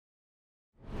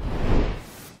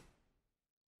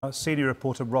Senior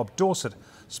reporter Rob Dorsett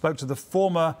spoke to the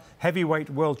former heavyweight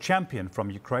world champion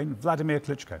from Ukraine, Wladimir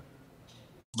Klitschko.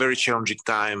 Very challenging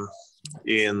time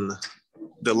in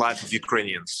the life of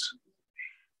Ukrainians.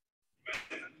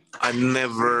 I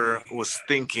never was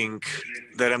thinking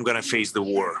that I'm going to face the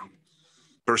war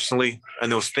personally,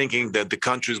 and I was thinking that the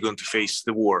country is going to face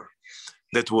the war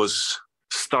that was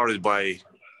started by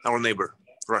our neighbor,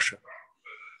 Russia.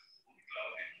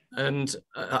 And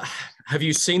have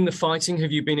you seen the fighting?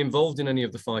 Have you been involved in any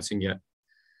of the fighting yet?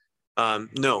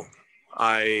 No,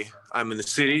 I'm in the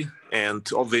city, and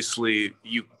obviously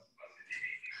you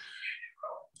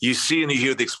see and you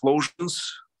hear the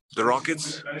explosions, the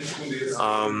rockets.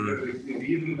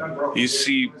 You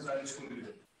see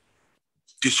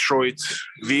destroyed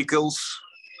vehicles,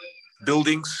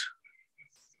 buildings.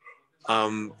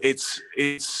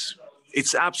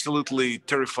 It's absolutely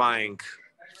terrifying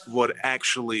what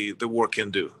actually the war can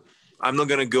do. I'm not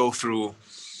going to go through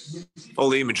all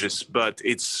the images, but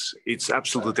it's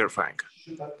absolutely terrifying.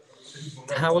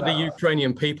 How are the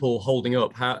Ukrainian people holding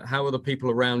up? How are the people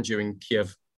around you in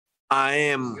Kiev? I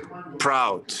am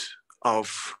proud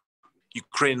of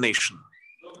Ukrainian nation.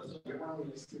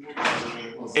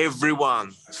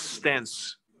 Everyone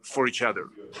stands for each other.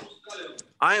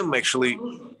 I am actually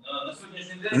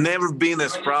never been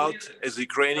as proud as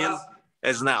Ukrainian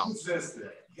as now.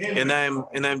 And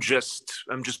I'm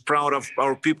just proud of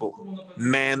our people,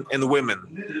 men and women.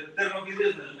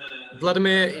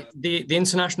 Wladimir, the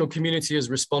international community has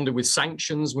responded with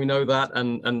sanctions, we know that,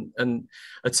 and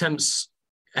attempts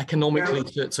economically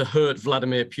to hurt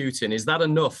Vladimir Putin. Is that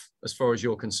enough as far as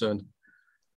you're concerned?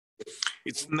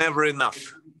 It's never enough.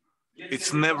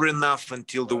 It's never enough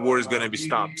until the war is going to be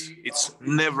stopped. It's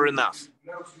never enough.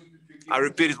 I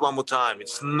repeat it one more time.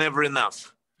 It's never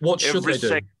enough. What should they do?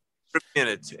 Second, every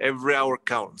minute, every hour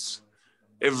counts.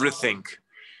 Everything.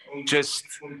 Just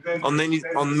on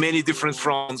many different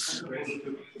fronts,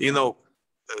 you know,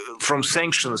 from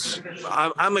sanctions.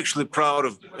 I'm actually proud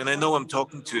of, and I know I'm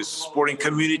talking to a sporting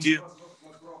community,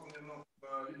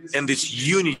 and this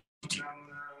unity,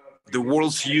 the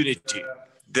world's unity,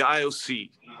 the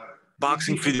IOC,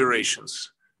 boxing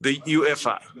federations, the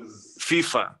UEFA,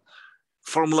 FIFA,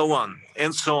 Formula One,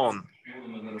 and so on,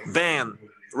 ban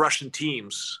Russian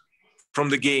teams from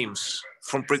the games,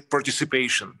 from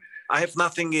participation. I have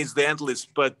nothing against the analysts,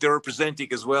 but they're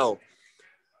representing as well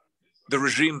the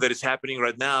regime that is happening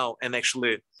right now, and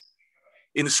actually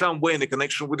in some way in a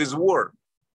connection with this war.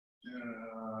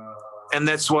 And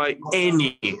that's why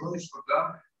any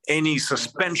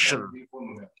suspension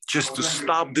just to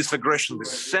stop this aggression,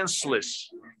 this senseless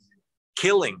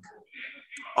killing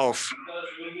of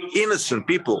innocent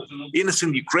people,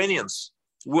 innocent Ukrainians,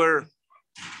 were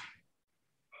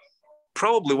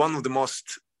probably one of the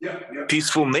most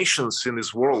peaceful nations in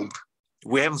this world.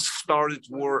 We haven't started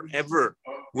war ever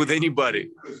with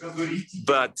anybody,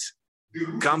 but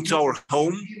come to our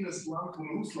home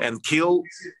and kill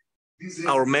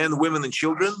our men, women, and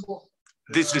children.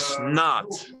 This is not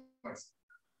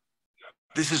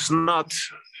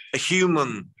a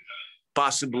human,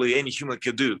 possibly any human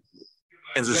could do.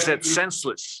 And as I said,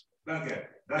 senseless.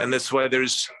 And that's why there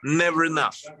is never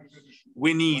enough.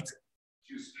 We need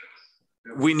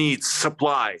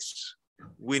supplies.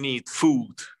 We need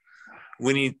food.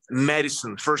 We need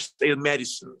medicine, first aid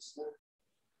medicine.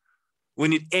 We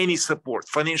need any support,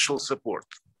 financial support,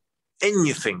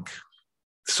 anything.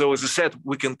 So as I said,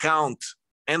 we can count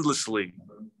endlessly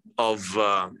of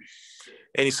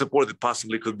any support that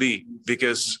possibly could be,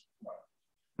 because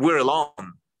we're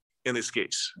alone in this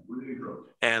case.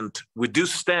 And we do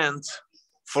stand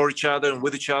for each other and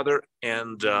with each other.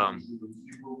 And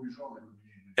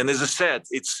as I said,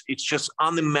 it's just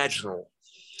unimaginable.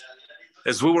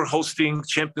 As we were hosting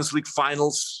Champions League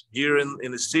finals here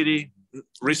in the city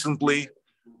recently,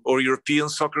 or European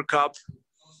Soccer Cup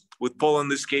with Poland in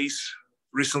this case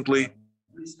recently,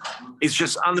 it's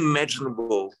just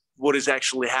unimaginable what is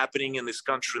actually happening in this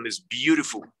country, in this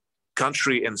beautiful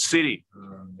country and city,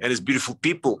 and its beautiful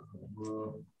people.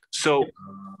 So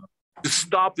to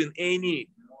stop in any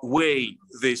way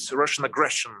this Russian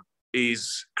aggression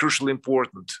is crucially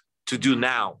important to do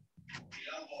now.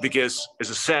 Because,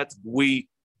 as I said, we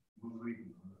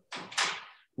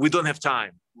don't have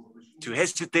time to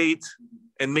hesitate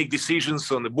and make decisions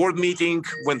on the board meeting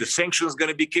when the sanctions are going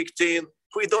to be kicked in.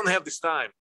 We don't have this time.